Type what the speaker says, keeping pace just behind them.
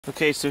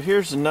Okay, so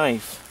here's the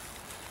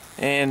knife,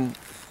 and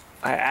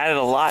I added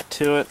a lot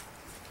to it,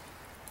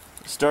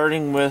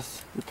 starting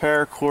with the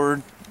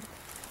paracord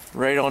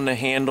right on the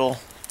handle.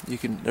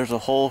 There's a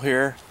hole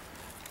here,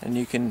 and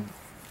you can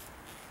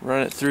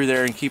run it through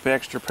there and keep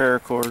extra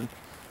paracord.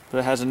 But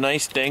it has a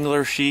nice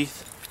dangler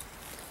sheath.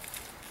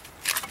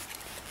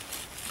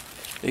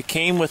 It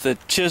came with a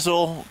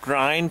chisel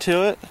grind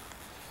to it,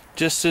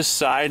 just this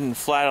side and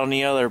flat on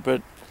the other,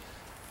 but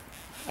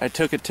I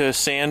took it to a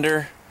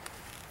sander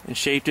and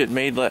shaped it,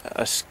 made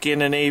a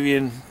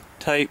Scandinavian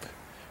type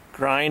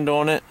grind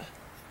on it,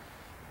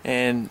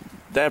 and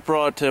that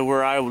brought it to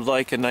where I would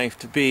like a knife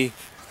to be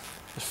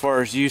as far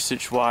as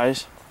usage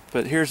wise.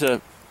 But here's a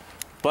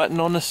button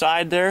on the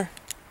side there.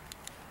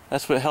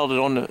 That's what held it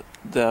on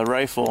the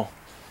rifle.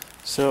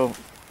 So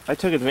I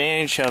took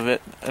advantage of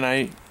it and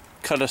I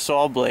cut a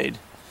saw blade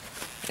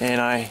and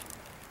I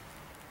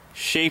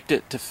shaped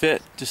it to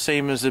fit the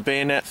same as the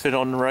bayonet fit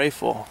on the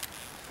rifle.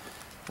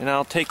 And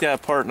I'll take that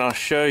apart and I'll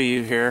show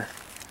you here.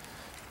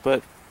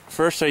 But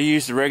first I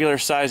used the regular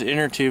size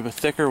inner tube, a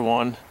thicker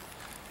one,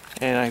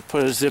 and I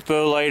put a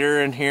Zippo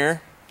lighter in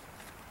here,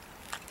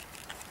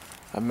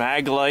 a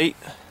mag light,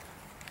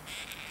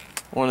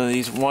 one of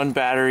these 1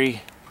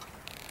 battery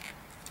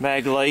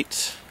mag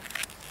lights,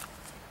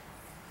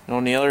 and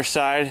on the other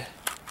side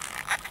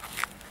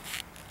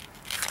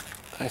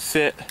I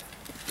fit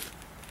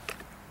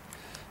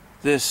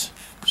this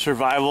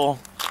survival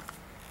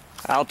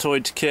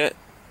Altoids kit.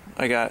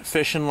 I got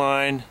fishing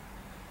line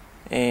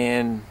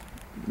and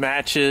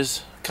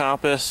matches,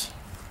 compass.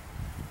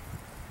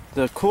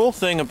 The cool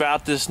thing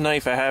about this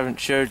knife I haven't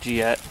showed you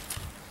yet,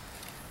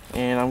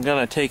 and I'm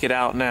gonna take it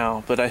out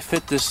now, but I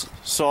fit this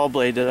saw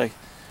blade that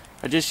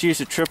I just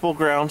used a triple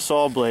ground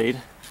saw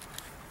blade.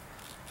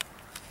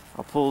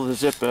 I'll pull the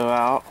Zippo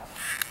out.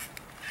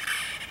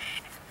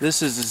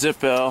 This is the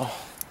Zippo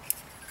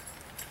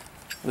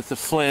with the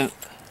flint.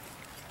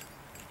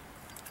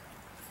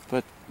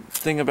 But the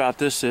thing about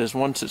this is,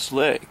 once it's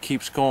lit, it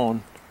keeps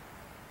going,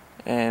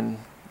 and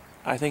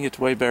I think it's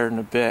way better than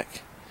a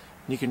Bic.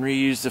 You can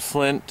reuse the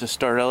flint to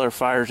start other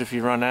fires if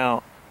you run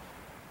out,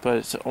 but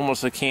it's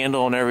almost a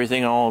candle and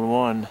everything all in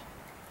one,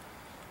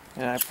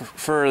 and I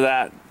prefer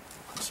that,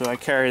 so I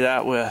carry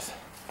that with.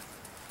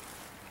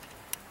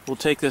 We'll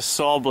take this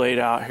saw blade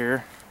out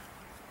here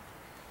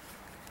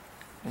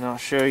and I'll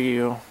show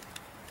you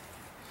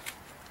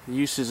the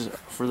uses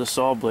for the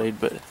saw blade.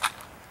 But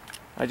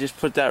I just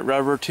put that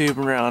rubber tube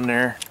around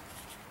there,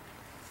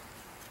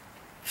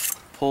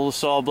 pull the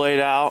saw blade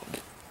out,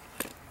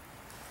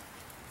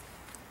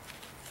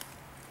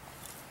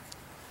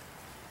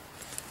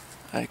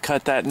 I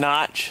cut that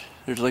notch.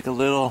 There's like a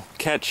little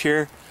catch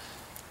here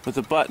with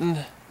a button.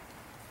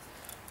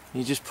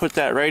 You just put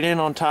that right in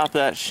on top of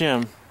that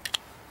shim,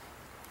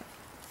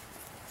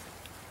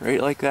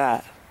 right like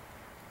that,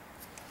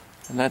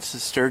 and that's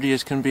as sturdy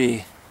as can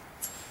be.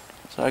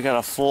 So I got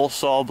a full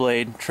saw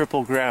blade,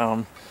 triple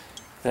ground,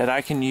 that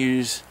I can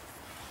use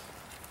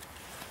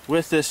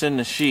with this in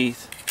the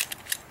sheath,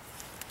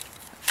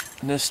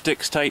 and this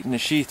sticks tight in the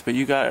sheath, but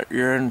you got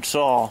your own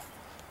saw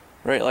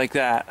right like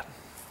that.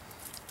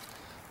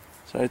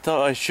 So I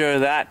thought I'd show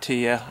that to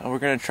you. We're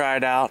going to try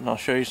it out and I'll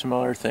show you some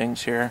other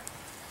things here.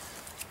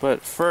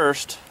 But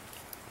first,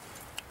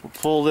 we'll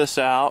pull this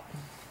out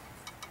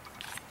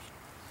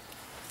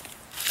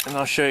and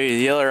I'll show you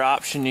the other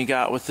option you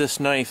got with this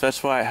knife.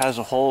 That's why it has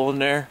a hole in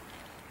there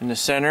in the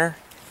center.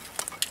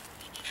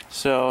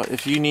 So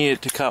if you need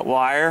it to cut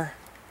wire,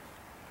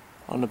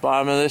 on the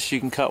bottom of this you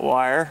can cut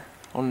wire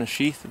on the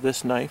sheath of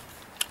this knife.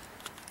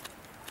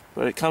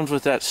 But it comes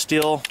with that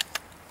steel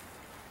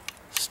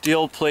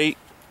plate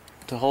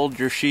to hold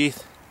your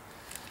sheath.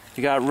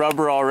 You got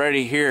rubber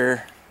already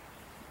here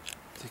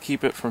to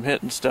keep it from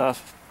hitting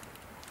stuff.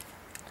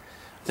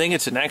 I think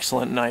it's an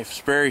excellent knife.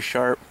 It's very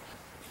sharp.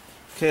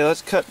 Okay,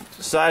 let's cut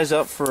size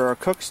up for our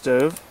cook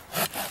stove.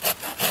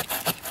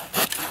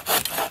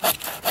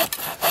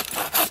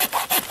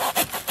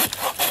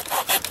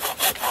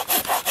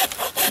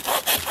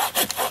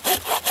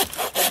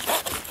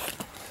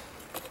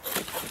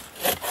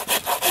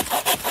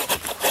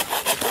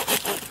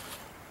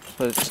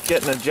 But it's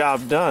getting the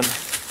job done,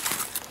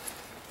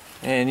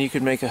 and you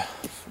could make a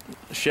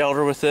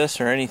shelter with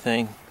this or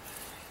anything,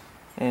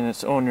 and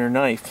it's on your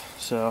knife.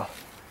 So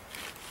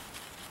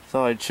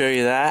thought I'd show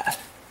you that.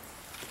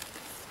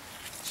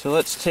 So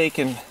let's take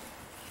and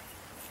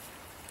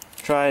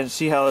try and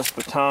see how this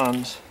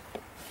batons.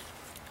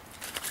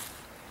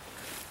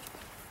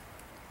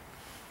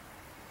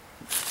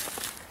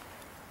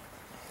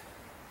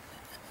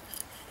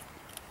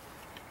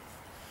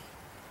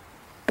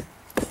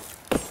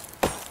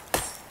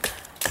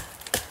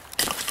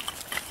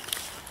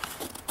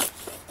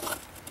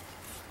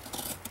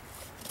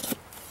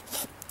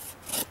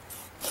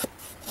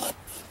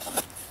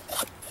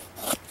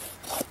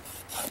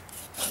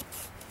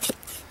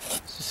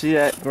 See,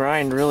 that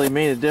grind really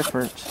made a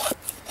difference.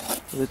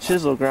 With a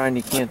chisel grind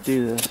you can't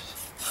do this.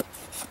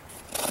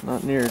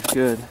 Not near as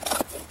good.